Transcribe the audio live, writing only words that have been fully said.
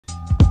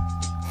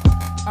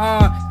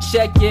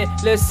Check it,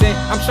 listen,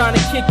 I'm trying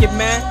to kick it,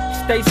 man.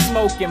 Stay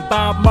smoking,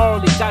 Bob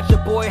Marley, got your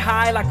boy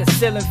high like a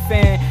ceiling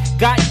fan.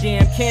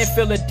 Goddamn, can't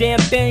feel a damn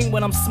thing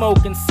when I'm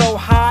smoking. So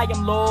high,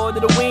 I'm Lord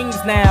of the Wings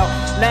now.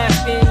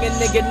 Last thing a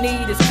nigga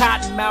need is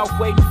cotton mouth,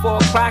 waiting for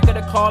a cracker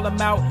to call him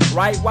out.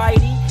 Right,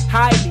 Whitey?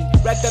 Highly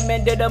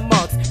recommended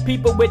amongst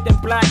people with them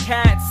black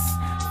hats.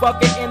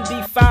 Fucking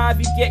MD5,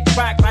 you get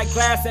cracked like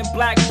glass and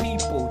black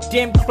people.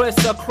 Dim Kris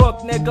a crook,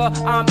 nigga,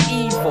 I'm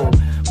evil.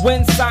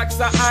 Wind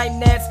socks are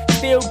nets,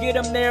 still get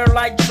them there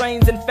like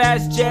trains and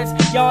fast jets.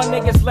 Y'all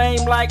niggas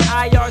lame like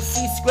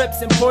IRC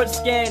scripts and port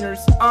scanners,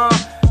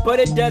 but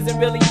it doesn't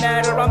really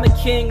matter, I'm the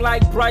king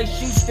like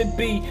Bryce used to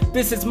be.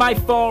 This is my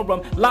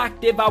forum,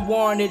 locked if I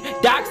wanted.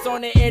 Docs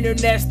on the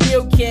internet,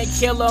 still can't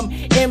kill him.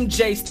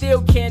 MJ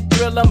still can't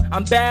thrill him.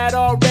 I'm bad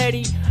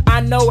already,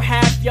 I know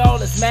half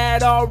y'all is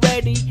mad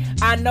already.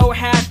 I know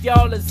half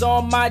y'all is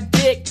on my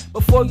dick.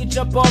 Before you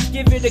jump off,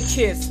 give it a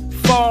kiss.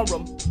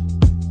 Forum.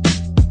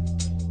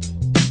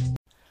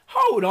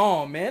 Hold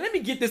on, man. Let me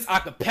get this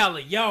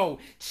acapella. Yo,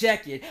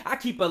 check it. I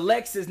keep a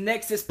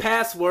LexisNexis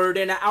password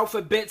and an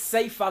alphabet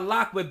safe I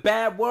lock with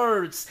bad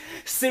words.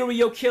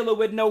 Serial killer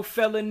with no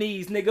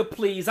felonies, nigga,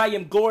 please. I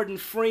am Gordon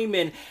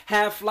Freeman.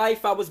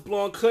 Half-life, I was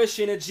blowing kush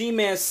in a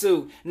G-Man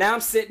suit. Now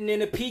I'm sitting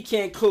in a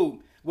pecan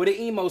coupe with an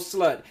emo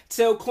slut.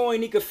 Tell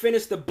Coin he could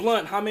finish the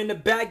blunt. I'm in the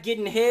back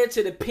getting head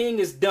till the ping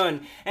is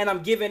done. And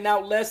I'm giving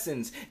out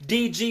lessons.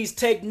 DGs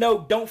take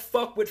note. Don't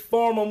fuck with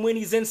Foreman when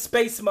he's in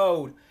space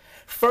mode.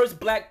 First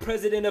black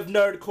president of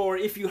Nerdcore.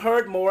 If you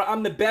heard more,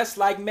 I'm the best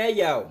like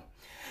Mayo.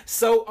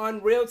 So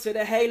unreal to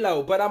the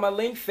halo, but I'm a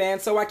Link fan,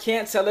 so I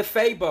can't tell a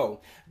Fabo.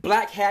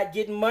 Black hat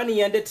getting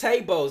money under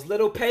tables.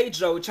 Little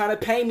Pedro trying to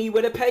pay me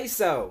with a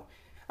peso.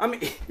 I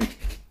mean,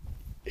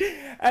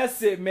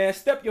 that's it, man.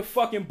 Step your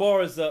fucking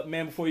bars up,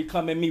 man, before you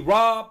come at me.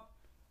 Rob,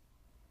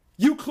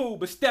 you cool,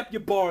 but step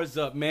your bars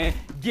up, man.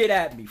 Get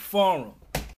at me. Forum.